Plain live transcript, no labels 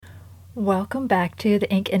Welcome back to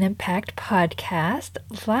the Ink and Impact podcast.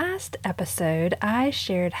 Last episode, I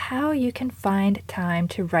shared how you can find time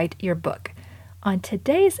to write your book. On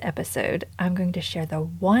today's episode, I'm going to share the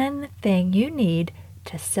one thing you need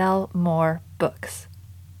to sell more books.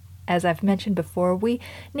 As I've mentioned before, we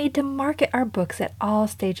need to market our books at all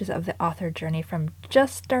stages of the author journey, from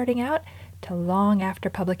just starting out to long after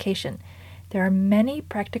publication. There are many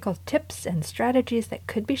practical tips and strategies that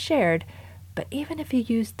could be shared, but even if you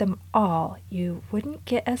used them all, you wouldn't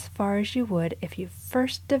get as far as you would if you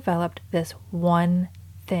first developed this one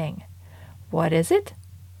thing. What is it?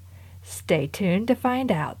 Stay tuned to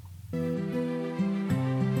find out.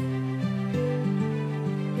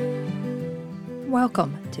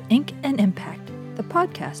 Welcome to Ink and Impact, the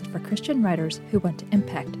podcast for Christian writers who want to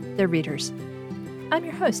impact their readers. I'm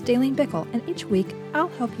your host, Daleen Bickle, and each week I'll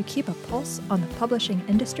help you keep a pulse on the publishing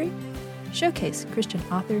industry, showcase Christian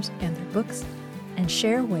authors and their books, and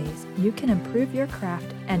share ways you can improve your craft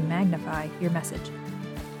and magnify your message.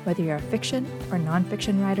 Whether you're a fiction or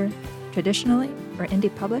nonfiction writer, traditionally or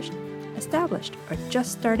indie published, established or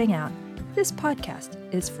just starting out, this podcast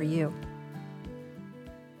is for you.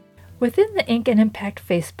 Within the Ink and Impact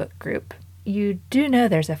Facebook group, you do know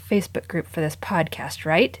there's a Facebook group for this podcast,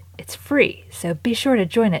 right? It's free, so be sure to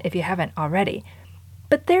join it if you haven't already.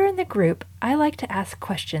 But there in the group, I like to ask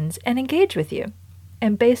questions and engage with you.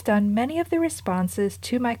 And based on many of the responses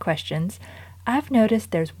to my questions, I've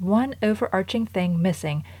noticed there's one overarching thing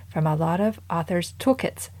missing from a lot of authors'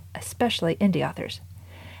 toolkits, especially indie authors.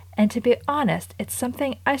 And to be honest, it's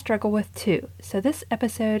something I struggle with too, so this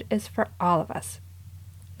episode is for all of us.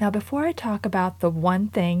 Now, before I talk about the one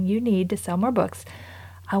thing you need to sell more books,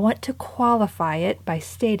 I want to qualify it by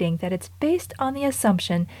stating that it's based on the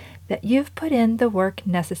assumption that you've put in the work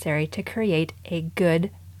necessary to create a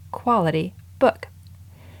good, quality book.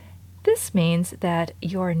 This means that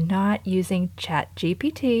you're not using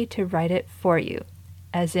ChatGPT to write it for you,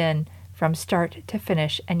 as in from start to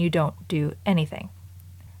finish and you don't do anything.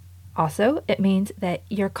 Also, it means that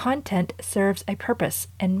your content serves a purpose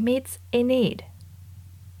and meets a need.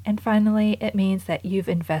 And finally, it means that you've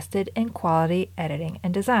invested in quality editing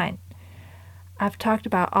and design. I've talked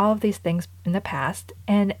about all of these things in the past,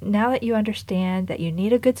 and now that you understand that you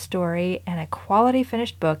need a good story and a quality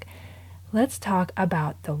finished book, let's talk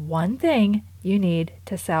about the one thing you need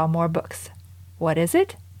to sell more books. What is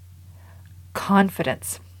it?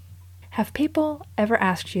 Confidence. Have people ever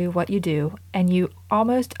asked you what you do, and you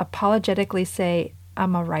almost apologetically say,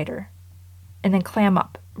 "I'm a writer," and then clam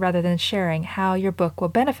up rather than sharing how your book will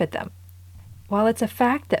benefit them? While it's a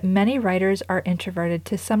fact that many writers are introverted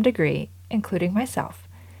to some degree, including myself,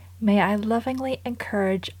 may I lovingly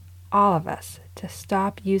encourage all of us to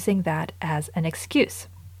stop using that as an excuse.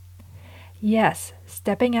 Yes,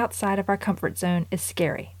 stepping outside of our comfort zone is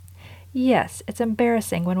scary. Yes, it's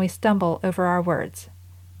embarrassing when we stumble over our words.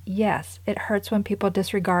 Yes, it hurts when people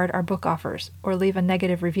disregard our book offers or leave a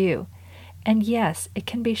negative review. And yes, it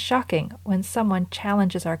can be shocking when someone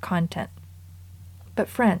challenges our content. But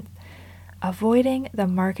friends, avoiding the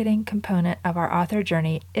marketing component of our author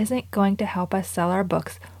journey isn't going to help us sell our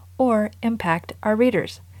books or impact our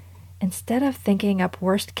readers. Instead of thinking up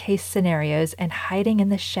worst-case scenarios and hiding in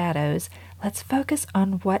the shadows, let's focus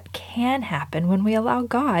on what can happen when we allow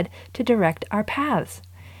God to direct our paths.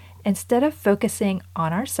 Instead of focusing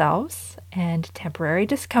on ourselves and temporary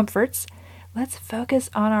discomforts, let's focus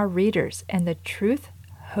on our readers and the truth,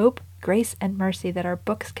 hope, grace, and mercy that our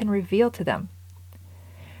books can reveal to them.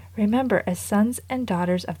 Remember, as sons and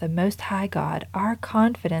daughters of the Most High God, our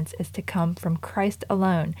confidence is to come from Christ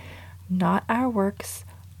alone, not our works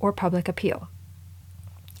or public appeal.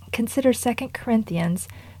 Consider 2 Corinthians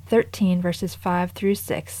 13, verses 5 through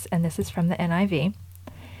 6, and this is from the NIV.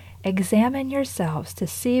 Examine yourselves to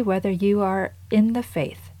see whether you are in the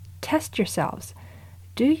faith. Test yourselves.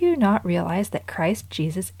 Do you not realize that Christ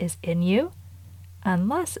Jesus is in you?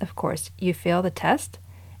 Unless, of course, you fail the test,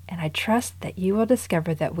 and I trust that you will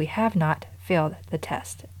discover that we have not failed the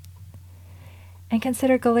test. And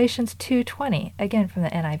consider Galatians 2:20, again from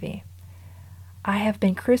the NIV. I have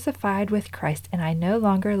been crucified with Christ, and I no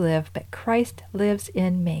longer live, but Christ lives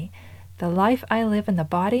in me. The life I live in the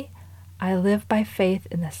body, I live by faith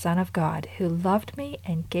in the Son of God, who loved me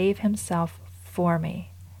and gave himself for me.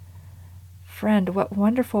 Friend, what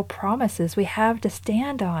wonderful promises we have to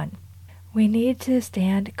stand on. We need to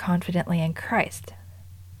stand confidently in Christ.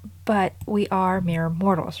 But we are mere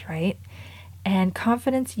mortals, right? And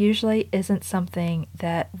confidence usually isn't something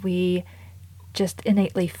that we just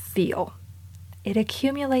innately feel. It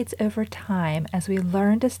accumulates over time as we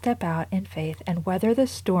learn to step out in faith and weather the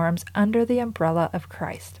storms under the umbrella of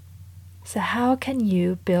Christ. So how can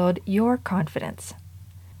you build your confidence?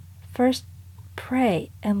 First,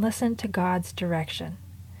 pray and listen to God's direction.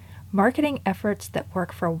 Marketing efforts that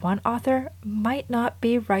work for one author might not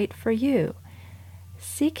be right for you.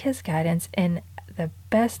 Seek his guidance in the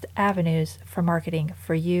best avenues for marketing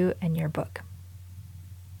for you and your book.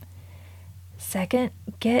 Second,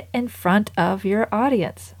 get in front of your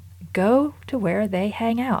audience. Go to where they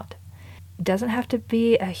hang out. It doesn't have to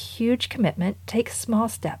be a huge commitment. Take small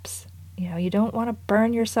steps. You don't want to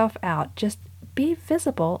burn yourself out. Just be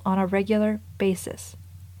visible on a regular basis.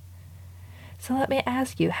 So let me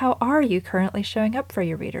ask you, how are you currently showing up for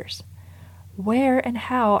your readers? Where and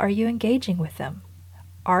how are you engaging with them?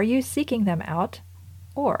 Are you seeking them out,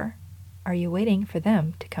 or are you waiting for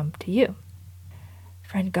them to come to you?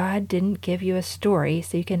 Friend, God didn't give you a story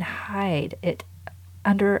so you can hide it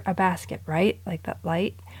under a basket, right? Like that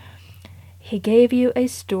light. He gave you a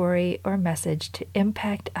story or message to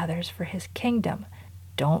impact others for his kingdom.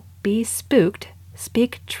 Don't be spooked.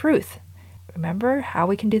 Speak truth. Remember how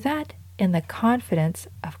we can do that? In the confidence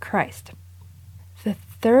of Christ. The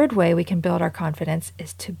third way we can build our confidence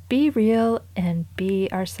is to be real and be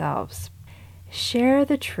ourselves. Share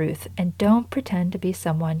the truth and don't pretend to be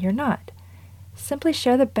someone you're not. Simply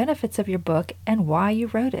share the benefits of your book and why you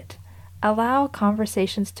wrote it. Allow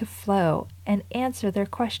conversations to flow and answer their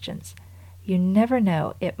questions. You never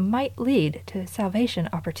know, it might lead to a salvation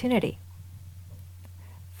opportunity.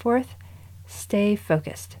 Fourth, stay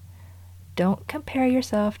focused. Don't compare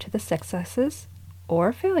yourself to the successes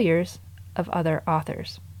or failures of other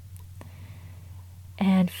authors.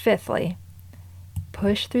 And fifthly,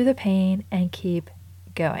 push through the pain and keep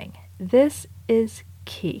going. This is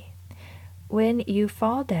key. When you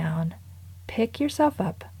fall down, pick yourself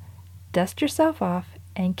up, dust yourself off,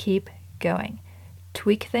 and keep going.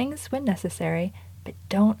 Tweak things when necessary, but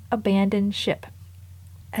don't abandon ship.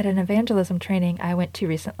 At an evangelism training I went to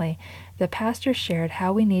recently, the pastor shared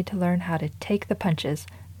how we need to learn how to take the punches,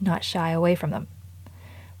 not shy away from them.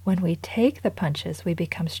 When we take the punches, we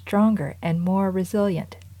become stronger and more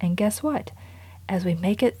resilient. And guess what? As we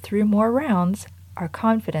make it through more rounds, our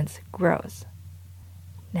confidence grows.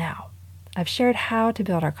 Now, I've shared how to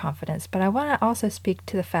build our confidence, but I want to also speak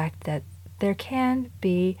to the fact that there can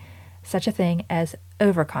be such a thing as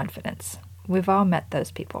overconfidence. We've all met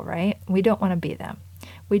those people, right? We don't want to be them.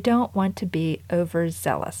 We don't want to be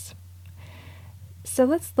overzealous. So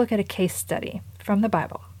let's look at a case study from the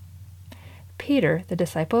Bible. Peter, the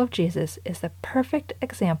disciple of Jesus, is the perfect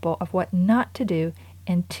example of what not to do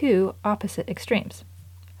in two opposite extremes.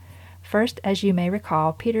 First, as you may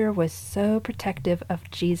recall, Peter was so protective of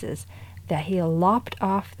Jesus that he lopped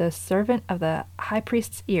off the servant of the high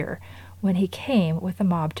priest's ear when he came with the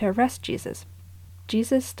mob to arrest Jesus.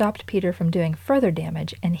 Jesus stopped Peter from doing further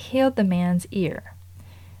damage and healed the man's ear.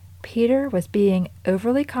 Peter was being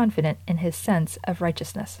overly confident in his sense of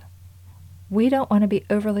righteousness. We don't want to be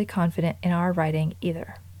overly confident in our writing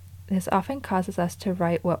either. This often causes us to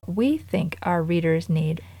write what we think our readers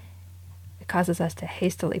need. It causes us to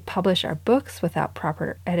hastily publish our books without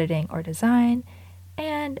proper editing or design,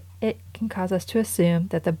 and it can cause us to assume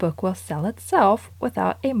that the book will sell itself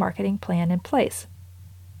without a marketing plan in place.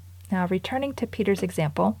 Now, returning to Peter's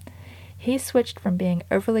example, he switched from being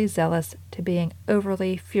overly zealous to being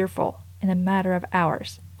overly fearful in a matter of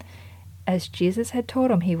hours. As Jesus had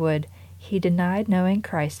told him he would, he denied knowing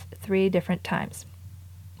Christ 3 different times.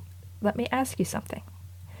 Let me ask you something.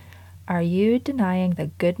 Are you denying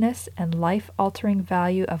the goodness and life-altering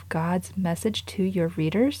value of God's message to your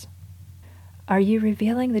readers? Are you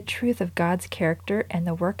revealing the truth of God's character and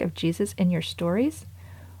the work of Jesus in your stories?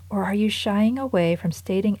 Or are you shying away from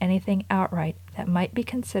stating anything outright that might be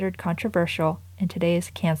considered controversial in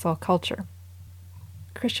today's cancel culture?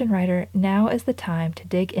 Christian writer, now is the time to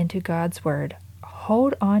dig into God's Word,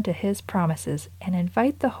 hold on to His promises, and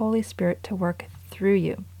invite the Holy Spirit to work through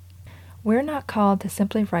you. We're not called to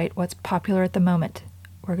simply write what's popular at the moment.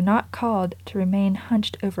 We're not called to remain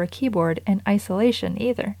hunched over a keyboard in isolation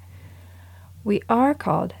either. We are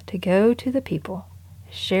called to go to the people,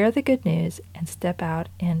 share the good news, and step out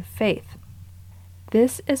in faith.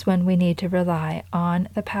 This is when we need to rely on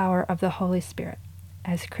the power of the Holy Spirit.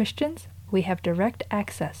 As Christians, we have direct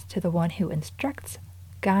access to the one who instructs,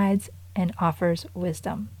 guides, and offers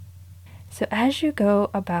wisdom. So as you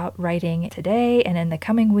go about writing today and in the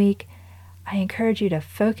coming week, I encourage you to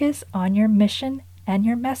focus on your mission and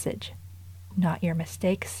your message, not your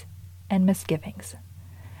mistakes and misgivings.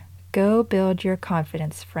 Go build your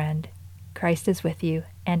confidence, friend. Christ is with you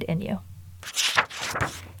and in you.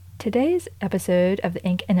 Today's episode of the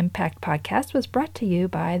Ink and Impact podcast was brought to you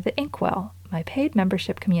by the Inkwell, my paid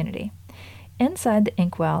membership community. Inside the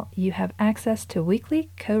Inkwell, you have access to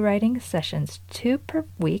weekly co-writing sessions, 2 per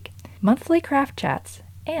week, monthly craft chats,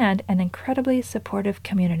 and an incredibly supportive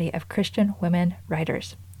community of Christian women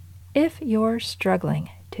writers. If you're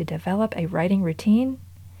struggling to develop a writing routine,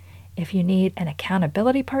 if you need an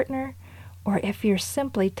accountability partner, or if you're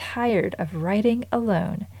simply tired of writing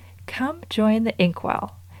alone, come join the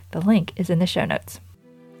Inkwell. The link is in the show notes.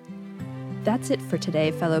 That's it for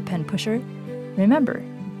today, fellow pen pusher. Remember,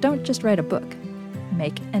 don't just write a book,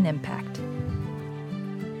 make an impact.